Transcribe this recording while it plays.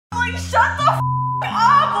Like, shut the up!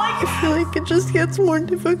 Like, I feel like it just gets more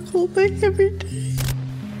difficult like every day.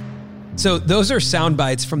 So those are sound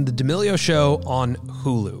bites from The D'Amelio Show on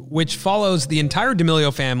Hulu, which follows the entire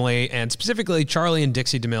D'Amelio family and specifically Charli and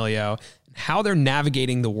Dixie D'Amelio, and how they're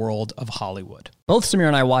navigating the world of Hollywood. Both Samir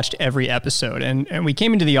and I watched every episode, and we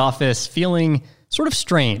came into the office feeling sort of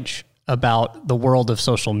strange about the world of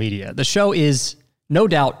social media. The show is no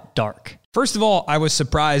doubt dark. First of all, I was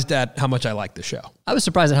surprised at how much I liked the show. I was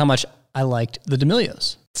surprised at how much I liked the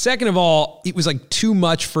D'Amelios. Second of all, it was like too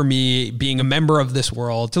much for me being a member of this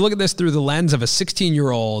world to look at this through the lens of a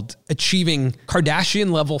 16-year-old achieving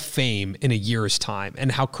Kardashian-level fame in a year's time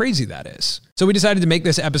and how crazy that is. So we decided to make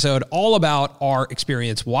this episode all about our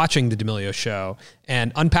experience watching The D'Amelio Show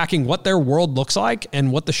and unpacking what their world looks like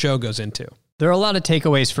and what the show goes into. There are a lot of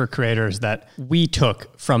takeaways for creators that we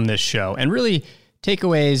took from this show, and really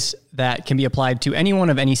takeaways that can be applied to anyone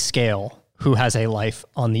of any scale who has a life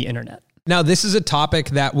on the internet. Now, this is a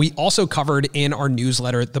topic that we also covered in our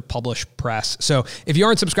newsletter, The Published Press. So if you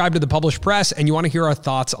aren't subscribed to The Published Press and you want to hear our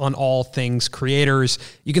thoughts on all things creators,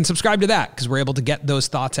 you can subscribe to that because we're able to get those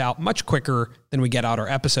thoughts out much quicker than we get out our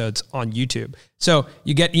episodes on YouTube. So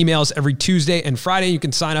you get emails every Tuesday and Friday. You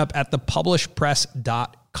can sign up at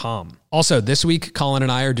thepublishedpress.com. Also, this week, Colin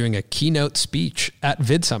and I are doing a keynote speech at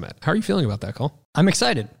VidSummit. How are you feeling about that, Cole? I'm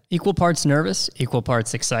excited. Equal parts nervous, equal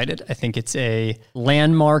parts excited. I think it's a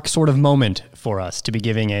landmark sort of moment for us to be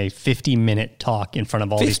giving a 50-minute talk in front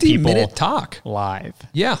of all these people. 50-minute talk? Live.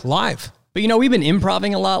 Yeah, live. But we've been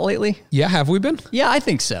improvising a lot lately. Yeah, have we been? Yeah, I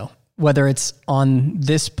think so. Whether it's on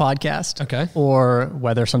this podcast, okay, or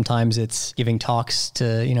whether sometimes it's giving talks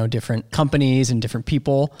to, different companies and different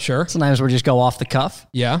people. Sure. Sometimes we'll just go off the cuff.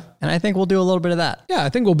 Yeah. And I think we'll do a little bit of that. Yeah, I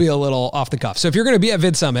think we'll be a little off the cuff. So if you're going to be at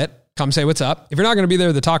VidSummit, come say what's up. If you're not going to be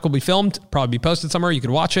there, the talk will be filmed, probably be posted somewhere. You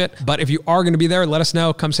can watch it. But if you are going to be there, let us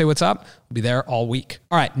know. Come say what's up. We'll be there all week.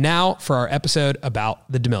 All right, now for our episode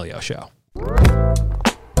about The D'Amelio Show.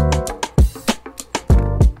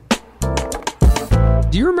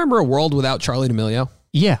 Do you remember a world without Charli D'Amelio?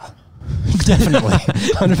 Yeah, definitely.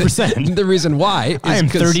 100%. The reason why is I am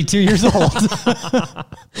 32 years old.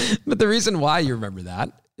 But the reason why you remember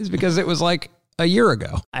that is because it was like a year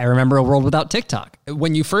ago. I remember a world without TikTok.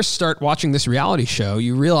 When you first start watching this reality show,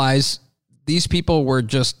 you realize these people were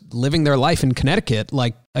just living their life in Connecticut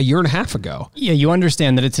like a year and a half ago. Yeah, you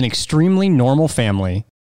understand that it's an extremely normal family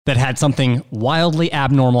that had something wildly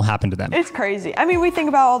abnormal happen to them. It's crazy. I mean, we think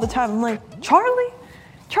about it all the time. I'm like, Charli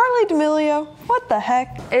D'Amelio, what the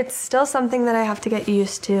heck? It's still something that I have to get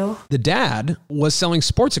used to. The dad was selling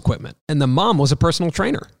sports equipment and the mom was a personal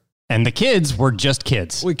trainer. And the kids were just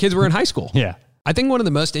kids. Well, kids were in high school. Yeah. I think one of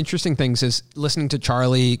the most interesting things is listening to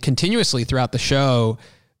Charli continuously throughout the show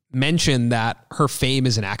mention that her fame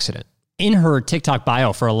is an accident. In her TikTok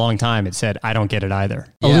bio for a long time, it said, I don't get it either.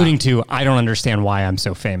 Yeah. Alluding to, I don't understand why I'm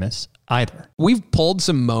so famous either. We've pulled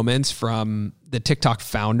some moments from the TikTok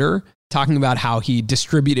founder talking about how he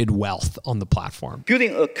distributed wealth on the platform.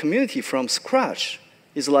 Building a community from scratch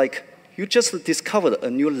is like you just discovered a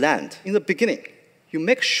new land. In the beginning, you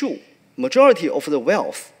make sure majority of the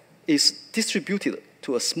wealth is distributed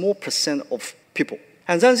to a small percent of people.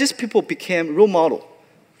 And then these people became role model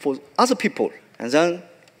for other people. And then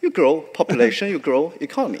you grow population, you grow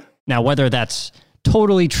economy. Now, whether that's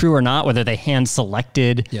totally true or not, whether they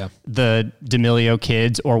hand-selected the D'Amelio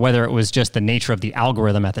kids or whether it was just the nature of the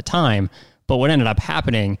algorithm at the time, but what ended up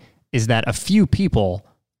happening is that a few people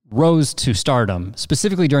rose to stardom,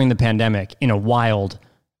 specifically during the pandemic, in a wild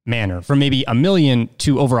manner, from maybe 1 million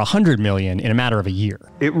to over 100 million in a matter of a year.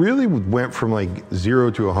 It really went from like 0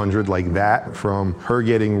 to 100 like that, from her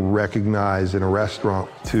getting recognized in a restaurant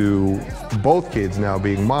to both kids now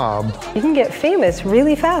being mobbed. You can get famous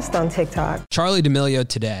really fast on TikTok. Charli D'Amelio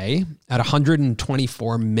today at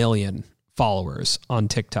 124 million followers on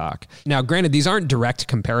TikTok. Now, granted, these aren't direct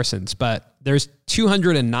comparisons, but there's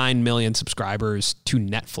 209 million subscribers to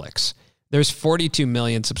Netflix. There's 42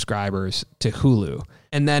 million subscribers to Hulu.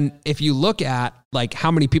 And then if you look at like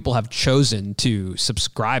how many people have chosen to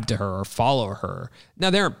subscribe to her or follow her, now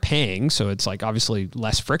they aren't paying, so it's like obviously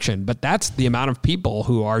less friction, but that's the amount of people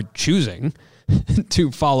who are choosing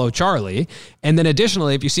to follow Charli. And then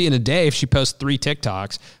additionally, if you see in a day, if she posts 3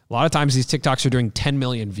 TikToks, a lot of times these TikToks are doing 10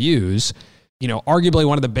 million views. You know, arguably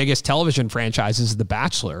one of the biggest television franchises, The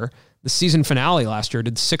Bachelor, the season finale last year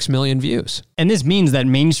did 6 million views. And this means that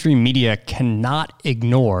mainstream media cannot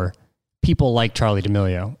ignore people like Charli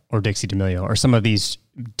D'Amelio or Dixie D'Amelio or some of these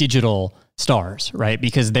digital stars, right?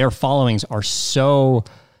 Because their followings are so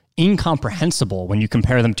incomprehensible when you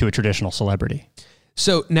compare them to a traditional celebrity.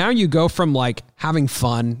 So now you go from like having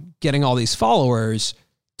fun, getting all these followers,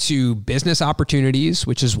 to business opportunities,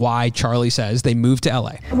 which is why Charli says they moved to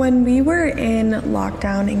LA. When we were in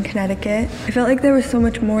lockdown in Connecticut, I felt like there was so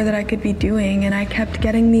much more that I could be doing, and I kept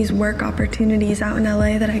getting these work opportunities out in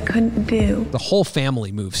LA that I couldn't do. The whole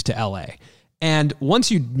family moves to LA. And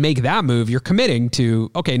once you make that move, you're committing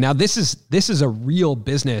to, okay, now this is a real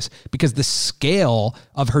business, because the scale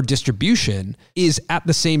of her distribution is at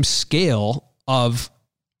the same scale of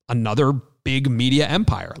another big media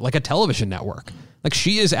empire, like a television network. Like,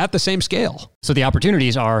 she is at the same scale. So the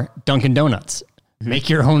opportunities are Dunkin' Donuts. Make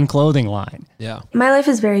your own clothing line. Yeah. My life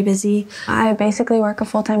is very busy. I basically work a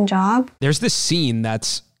full-time job. There's this scene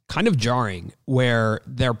that's kind of jarring where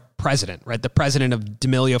their president, right? The president of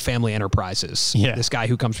D'Amelio Family Enterprises, this guy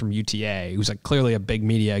who comes from UTA, who's like clearly a big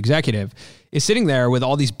media executive, is sitting there with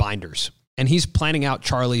all these binders, and he's planning out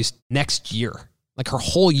Charli's next year, like her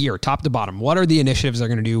whole year, top to bottom. What are the initiatives they're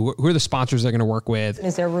going to do? Who are the sponsors they're going to work with?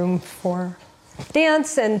 Is there room for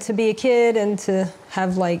dance and to be a kid and to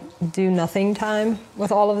have like do nothing time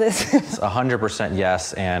with all of this? It's 100%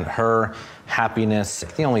 yes, and her happiness,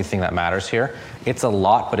 the only thing that matters here. It's a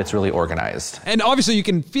lot, but it's really organized. And obviously you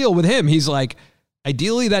can feel with him, he's like,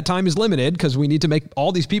 ideally that time is limited because we need to make,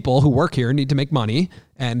 all these people who work here need to make money,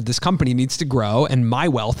 and this company needs to grow, and my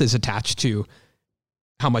wealth is attached to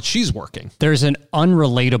how much she's working. There's an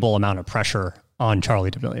unrelatable amount of pressure on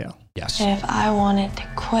Charli D'Amelio. Yes. If I wanted to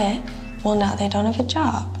quit, well, now they don't have a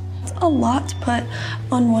job. It's a lot to put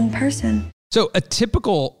on one person. So a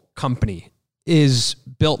typical company is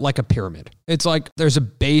built like a pyramid. It's like there's a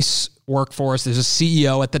base workforce, there's a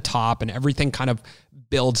CEO at the top, and everything kind of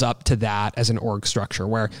builds up to that as an org structure,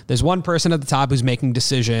 where there's one person at the top who's making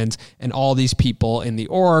decisions, and all these people in the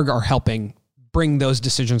org are helping bring those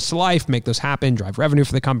decisions to life, make those happen, drive revenue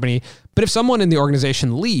for the company. But if someone in the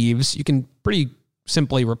organization leaves, you can pretty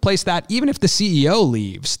simply replace that. Even if the CEO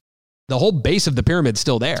leaves, the whole base of the pyramid's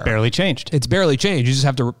still there. It's barely changed. It's barely changed. You just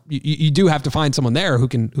have to, you do have to find someone there who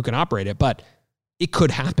can operate it, but it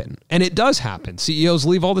could happen. And it does happen. CEOs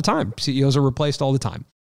leave all the time. CEOs are replaced all the time.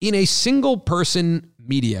 In a single person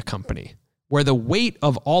media company, where the weight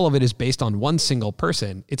of all of it is based on one single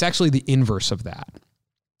person, it's actually the inverse of that.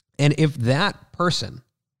 And if that person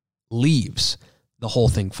leaves, the whole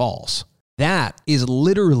thing falls. That is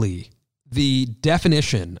literally the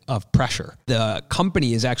definition of pressure. The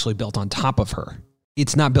company is actually built on top of her.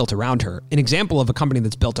 It's not built around her. An example of a company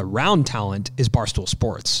that's built around talent is Barstool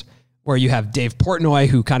Sports, where you have Dave Portnoy,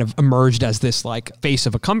 who kind of emerged as this like face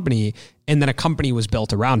of a company, and then a company was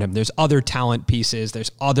built around him. There's other talent pieces,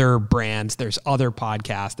 there's other brands, there's other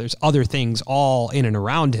podcasts, there's other things all in and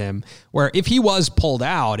around him, where if he was pulled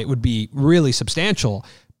out, it would be really substantial,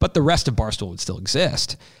 but the rest of Barstool would still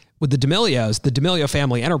exist. With the D'Amelios, the D'Amelio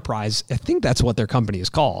Family Enterprise, I think that's what their company is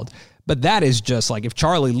called. But that is just like, if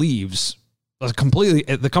Charli leaves, the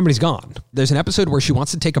company's gone. There's an episode where she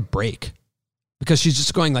wants to take a break because she's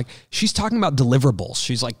just going like, she's talking about deliverables.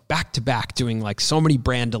 She's like back to back doing like so many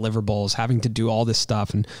brand deliverables, having to do all this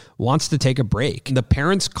stuff, and wants to take a break. And the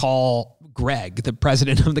parents call Greg, the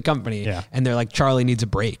president of the company, and they're like, Charli needs a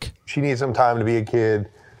break. She needs some time to be a kid,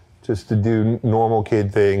 just to do normal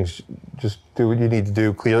kid things. Just do what you need to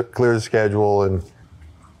do, clear the schedule, and...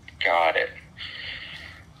 Got it.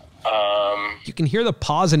 You can hear the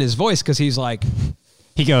pause in his voice because he's like...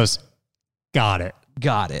 He goes, got it.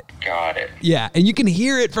 Got it. Got it. Yeah, and you can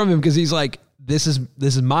hear it from him because he's like, this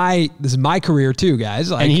is my career too,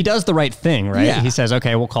 guys. Like, and he does the right thing, right? Yeah. He says,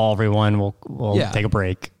 okay, we'll call everyone, we'll take a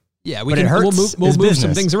break. Yeah, we'll move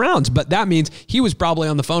some things around. But that means he was probably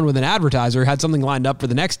on the phone with an advertiser, had something lined up for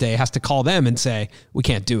the next day, has to call them and say, we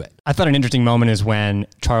can't do it. I thought an interesting moment is when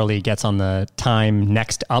Charli gets on the Time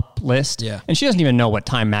Next Up list. Yeah. And she doesn't even know what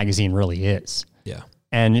Time magazine really is. Yeah.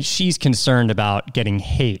 And she's concerned about getting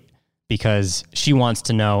hate because she wants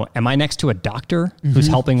to know, am I next to a doctor who's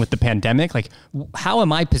helping with the pandemic? Like, how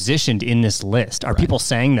am I positioned in this list? Are people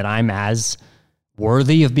saying that I'm as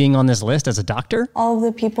worthy of being on this list as a doctor? All of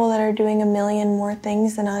the people that are doing a million more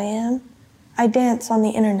things than I am, I dance on the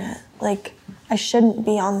internet. Like, I shouldn't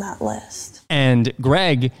be on that list. And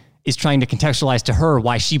Greg is trying to contextualize to her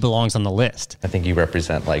why she belongs on the list. I think you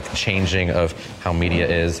represent like changing of how media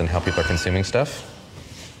is and how people are consuming stuff.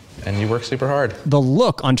 And you work super hard. The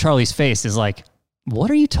look on Charli's face is like,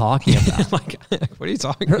 what are you talking about? Like, what are you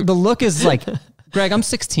talking about? The look is like, Greg, I'm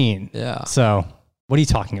 16. Yeah. So what are you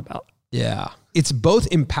talking about? Yeah. It's both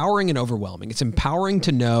empowering and overwhelming. It's empowering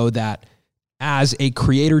to know that as a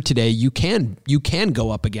creator today, you can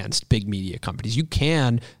go up against big media companies. You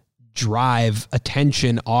can drive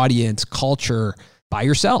attention, audience, culture by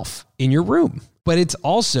yourself in your room. But it's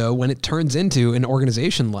also when it turns into an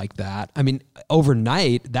organization like that, I mean,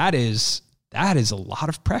 overnight, that is that is a lot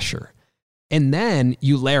of pressure. And then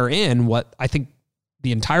you layer in what I think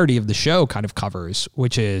the entirety of the show kind of covers,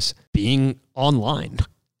 which is being online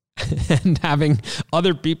and having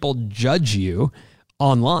other people judge you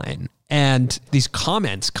online. And these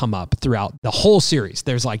comments come up throughout the whole series.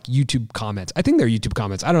 There's like YouTube comments. I think they're YouTube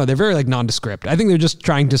comments. I don't know. They're very like nondescript. I think they're just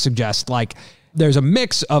trying to suggest like there's a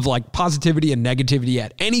mix of like positivity and negativity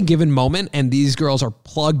at any given moment. And these girls are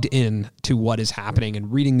plugged in to what is happening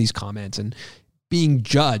and reading these comments and being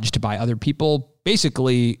judged by other people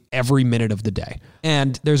basically every minute of the day.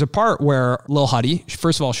 And there's a part where Lil Huddy,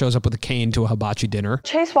 first of all, shows up with a cane to a hibachi dinner.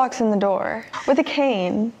 Chase walks in the door with a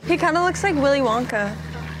cane. He kind of looks like Willy Wonka.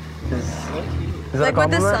 Is that like a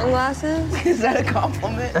with the compliment? sunglasses. Is that a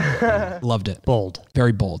compliment? Loved it. Bold.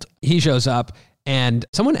 Very bold. He shows up and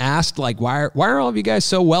someone asked like, why are all of you guys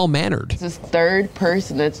so well-mannered? This third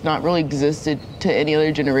person that's not really existed to any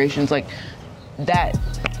other generations like that.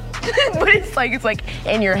 But it's like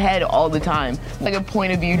in your head all the time. Like a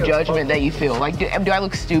point of view judgment that you feel. Like, do I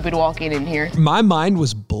look stupid walking in here? My mind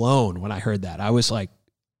was blown when I heard that. I was like,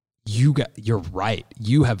 you're right.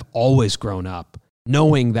 You have always grown up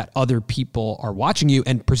knowing that other people are watching you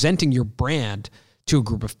and presenting your brand to a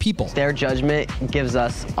group of people. Their judgment gives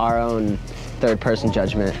us our own third-person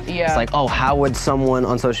judgment. Yeah. It's like, oh, how would someone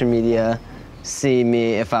on social media see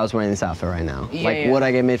me if I was wearing this outfit right now? Would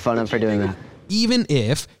I get made fun of for doing that? Even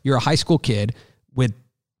if you're a high school kid with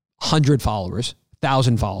 100 followers,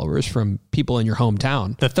 1,000 followers from people in your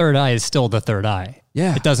hometown. The third eye is still the third eye.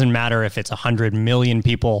 Yeah. It doesn't matter if it's 100 million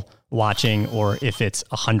people watching or if it's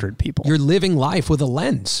 100 people. You're living life with a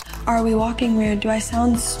lens. Are we walking weird? Do I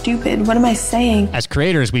sound stupid? What am I saying? As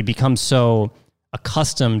creators, we become so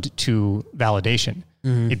accustomed to validation.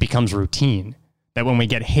 It becomes routine that when we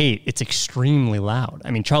get hate, it's extremely loud.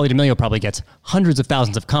 I mean, Charli D'Amelio probably gets hundreds of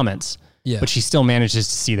thousands of comments, but she still manages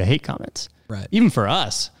to see the hate comments. Right. Even for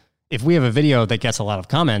us, if we have a video that gets a lot of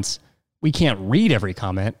comments, we can't read every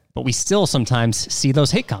comment, but we still sometimes see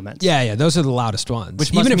those hate comments. Yeah, those are the loudest ones.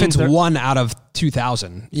 Which even if mean it's 1 out of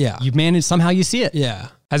 2,000. Yeah. You've managed, somehow you see it. Yeah.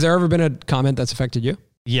 Has there ever been a comment that's affected you?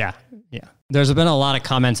 Yeah. There's been a lot of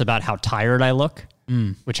comments about how tired I look,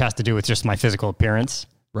 which has to do with just my physical appearance.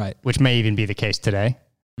 Right. Which may even be the case today.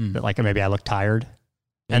 That like maybe I look tired.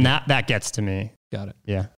 And that gets to me. Got it.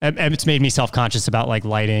 Yeah. And it's made me self-conscious about like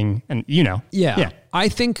lighting and Yeah. I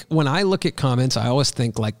think when I look at comments, I always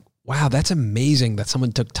think like, wow, that's amazing that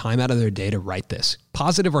someone took time out of their day to write this,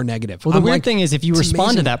 positive or negative. Well, the weird thing is if you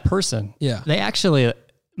respond to that person, yeah, they actually,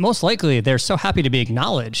 most likely they're so happy to be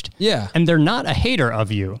acknowledged. Yeah. And they're not a hater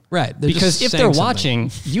of you. Right. Because if they're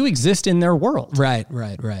watching, you exist in their world. Right.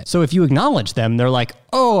 So if you acknowledge them, they're like,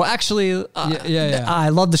 oh, actually, I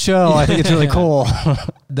love the show. Yeah. I think it's really cool.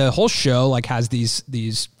 The whole show like has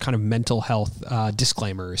these kind of mental health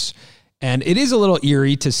disclaimers. And it is a little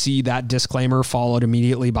eerie to see that disclaimer followed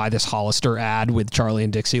immediately by this Hollister ad with Charli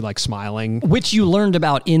and Dixie like smiling. Which you learned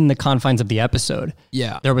about in the confines of the episode.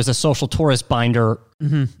 Yeah. There was a social tourist binder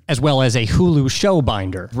as well as a Hulu show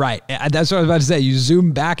binder. Right. That's what I was about to say. You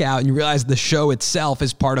zoom back out and you realize the show itself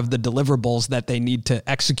is part of the deliverables that they need to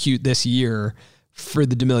execute this year for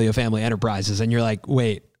the D'Amelio Family Enterprises. And you're like,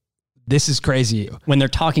 wait, this is crazy. When they're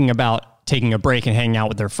talking about taking a break and hanging out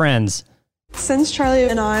with their friends, since Charli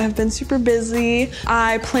and I have been super busy,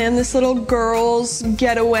 I planned this little girls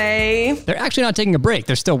getaway. They're actually not taking a break.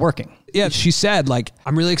 They're still working. Yeah, she said, like,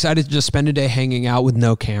 I'm really excited to just spend a day hanging out with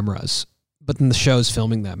no cameras. But then the show's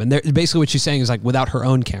filming them. And basically what she's saying is like without her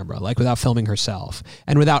own camera, like without filming herself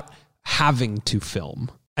and without having to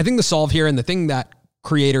film. I think the solve here and the thing that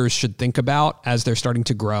creators should think about as they're starting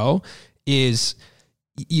to grow is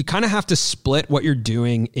you kind of have to split what you're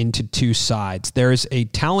doing into two sides. There's a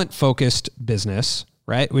talent-focused business,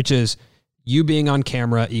 right? Which is you being on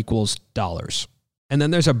camera equals dollars. And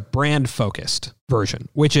then there's a brand-focused version,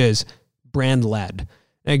 which is brand-led.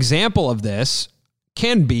 An example of this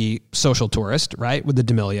can be Social Tourist, right? With the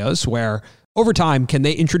D'Amelios, where over time, can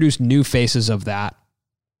they introduce new faces of that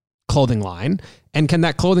clothing line? And can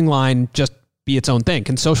that clothing line just be its own thing?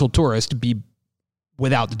 Can Social Tourist be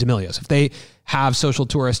without the D'Amelios? If they have Social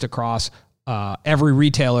Tourist across every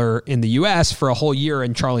retailer in the US for a whole year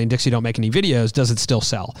and Charli and Dixie don't make any videos, does it still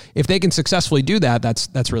sell? If they can successfully do that,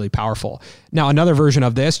 that's really powerful. Now, another version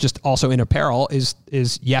of this, just also in apparel, is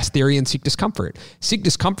Yes Theory and Seek Discomfort. Seek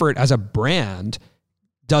Discomfort as a brand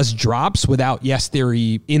does drops without Yes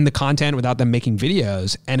Theory in the content, without them making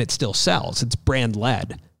videos, and it still sells. It's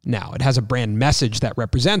brand-led now. It has a brand message that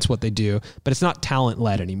represents what they do, but it's not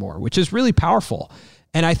talent-led anymore, which is really powerful.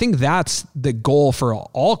 And I think that's the goal for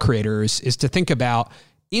all creators, is to think about,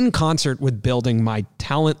 in concert with building my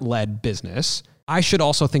talent-led business, I should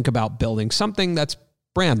also think about building something that's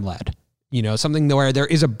brand led, something where there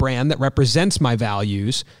is a brand that represents my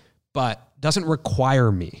values, but doesn't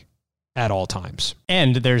require me at all times.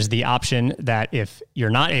 And there's the option that if you're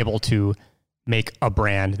not able to make a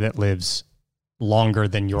brand that lives longer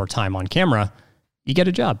than your time on camera, you get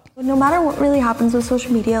a job. No matter what really happens with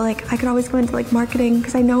social media, like I could always go into like marketing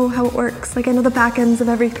because I know how it works. Like I know the back ends of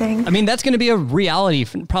everything. I mean, that's going to be a reality,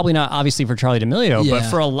 probably not obviously for Charli D'Amelio, but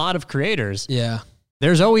for a lot of creators. Yeah.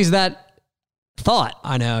 There's always that thought.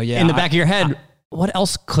 I know. Yeah. In the back of your head, what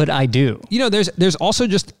else could I do? There's also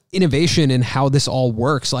just innovation in how this all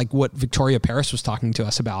works. Like what Victoria Paris was talking to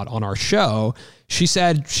us about on our show. She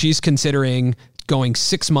said she's considering going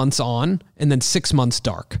 6 months on and then 6 months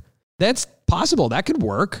dark. That's possible. That could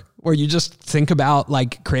work, where you just think about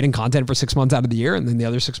like creating content for 6 months out of the year, and then the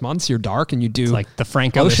other 6 months you're dark and you do like the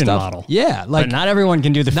Frank Ocean model. Yeah, like but not everyone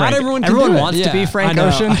can do the Frank. Everyone wants to be Frank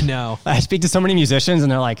Ocean. I know. I speak to so many musicians,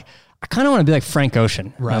 and they're like, I kind of want to be like Frank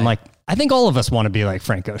Ocean. Right. And I'm like, I think all of us want to be like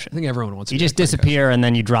Frank Ocean. I think everyone wants to. You just disappear, and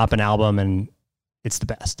then you drop an album, and it's the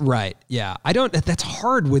best. Right. Yeah. That's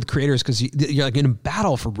hard with creators because you're like in a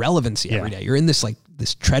battle for relevancy every day. You're in this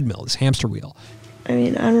this treadmill, this hamster wheel. I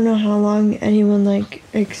mean, I don't know how long anyone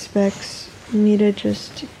expects me to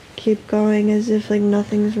just keep going as if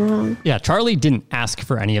nothing's wrong. Yeah, Charli didn't ask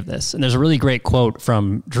for any of this. And there's a really great quote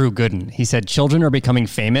from Drew Gooden. He said, children are becoming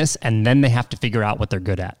famous and then they have to figure out what they're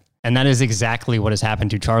good at. And that is exactly what has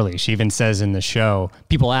happened to Charli. She even says in the show,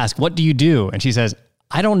 people ask, what do you do? And she says,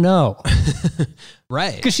 I don't know.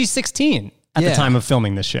 Right. Because she's 16 at the time of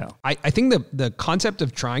filming this show. I think the concept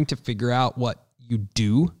of trying to figure out what you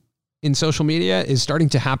do in social media is starting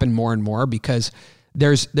to happen more and more, because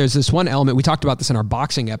there's this one element, we talked about this in our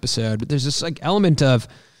boxing episode, but there's this element of,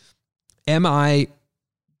 am I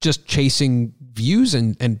just chasing views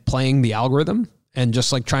and playing the algorithm and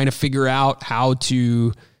just trying to figure out how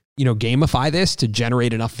to, gamify this to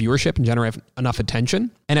generate enough viewership and generate enough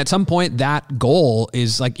attention. And at some point that goal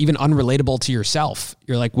is even unrelatable to yourself.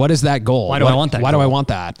 You're like, what is that goal? Why do I want that? Why do I want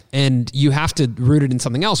that? And you have to root it in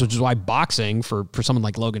something else, which is why boxing for someone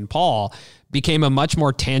like Logan Paul became a much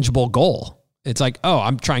more tangible goal. It's like, oh,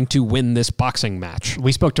 I'm trying to win this boxing match.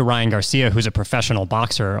 We spoke to Ryan Garcia, who's a professional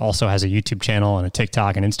boxer, also has a YouTube channel and a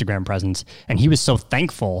TikTok and Instagram presence. And he was so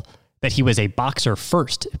thankful that he was a boxer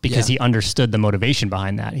first because he understood the motivation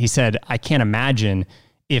behind that. He said, I can't imagine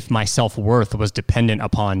if my self-worth was dependent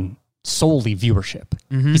upon solely viewership.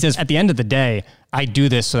 Mm-hmm. He says, at the end of the day, I do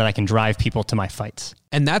this so that I can drive people to my fights.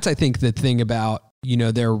 And that's, I think, the thing about,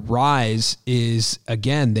 their rise is,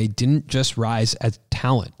 again, they didn't just rise as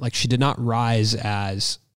talent. She did not rise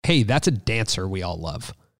as, hey, that's a dancer we all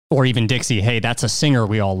love. Or even Dixie, hey, that's a singer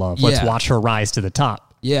we all love. Let's watch her rise to the top.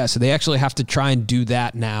 Yeah, so they actually have to try and do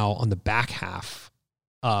that now on the back half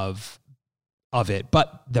of it.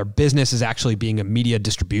 But their business is actually being a media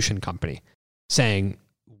distribution company, saying,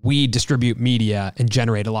 we distribute media and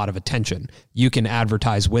generate a lot of attention. You can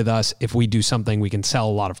advertise with us. If we do something, we can sell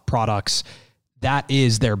a lot of products. That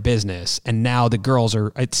is their business. And now the girls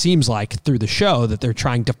are, it seems like through the show that they're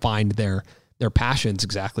trying to find their passions.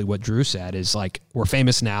 Exactly what Drew said is we're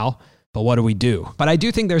famous now, but what do we do? But I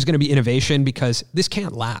do think there's going to be innovation, because this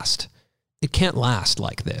can't last. It can't last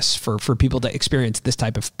like this for people to experience this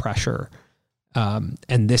type of pressure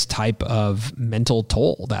and this type of mental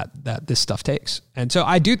toll that this stuff takes. And so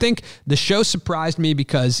I do think the show surprised me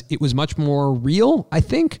because it was much more real. I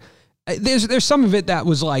think there's some of it that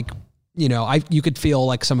was you could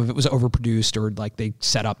feel some of it was overproduced or they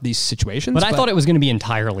set up these situations. But I thought it was going to be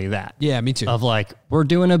entirely that. Yeah, me too. Of we're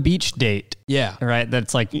doing a beach date. Yeah. Right?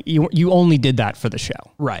 That's you only did that for the show.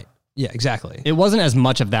 Right. Yeah, exactly. It wasn't as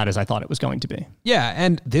much of that as I thought it was going to be. Yeah,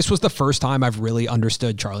 and this was the first time I've really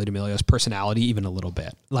understood Charli D'Amelio's personality even a little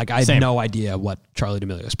bit. I had no idea what Charli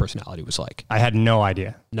D'Amelio's personality was like. I had no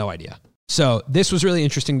idea. No idea. So this was really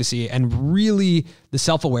interesting to see, and really the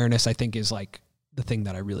self-awareness, I think, is the thing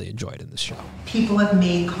that I really enjoyed in this show. People have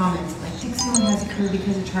made comments Dixie only has a career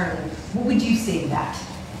because of Charli. What would you say to that?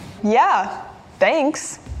 Yeah,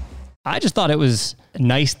 thanks. I just thought it was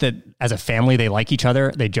nice that as a family, they like each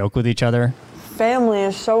other. They joke with each other. Family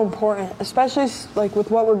is so important, especially with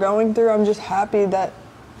what we're going through. I'm just happy that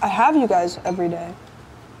I have you guys every day.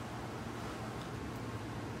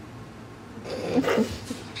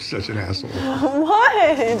 Such an asshole. What?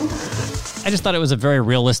 I just thought it was a very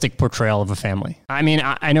realistic portrayal of a family. I mean,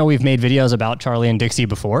 I know we've made videos about Charli and Dixie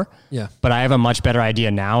before, but I have a much better idea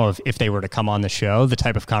now of if they were to come on the show, the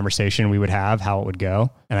type of conversation we would have, how it would go.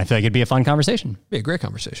 And I feel like it'd be a fun conversation. Be a great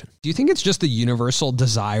conversation. Do you think it's just the universal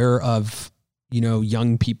desire of,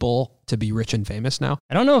 young people to be rich and famous now?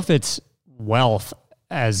 I don't know if it's wealth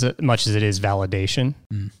as much as it is validation.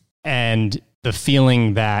 And the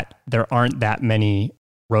feeling that there aren't that many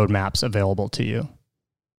roadmaps available to you,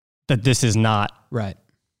 that this is not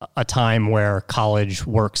a time where college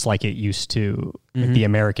works like it used to. The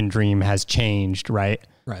American dream has changed, right?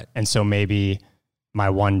 Right. And so maybe my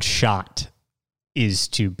one shot is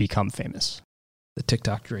to become famous. The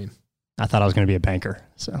TikTok dream. I thought I was going to be a banker,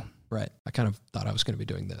 so. Right. I kind of thought I was going to be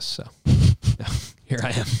doing this, so no, here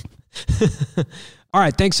I am. All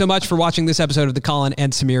right. Thanks so much for watching this episode of the Colin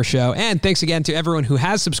and Samir Show. And thanks again to everyone who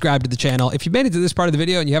has subscribed to the channel. If you made it to this part of the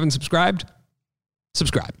video and you haven't subscribed,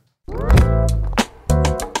 subscribe.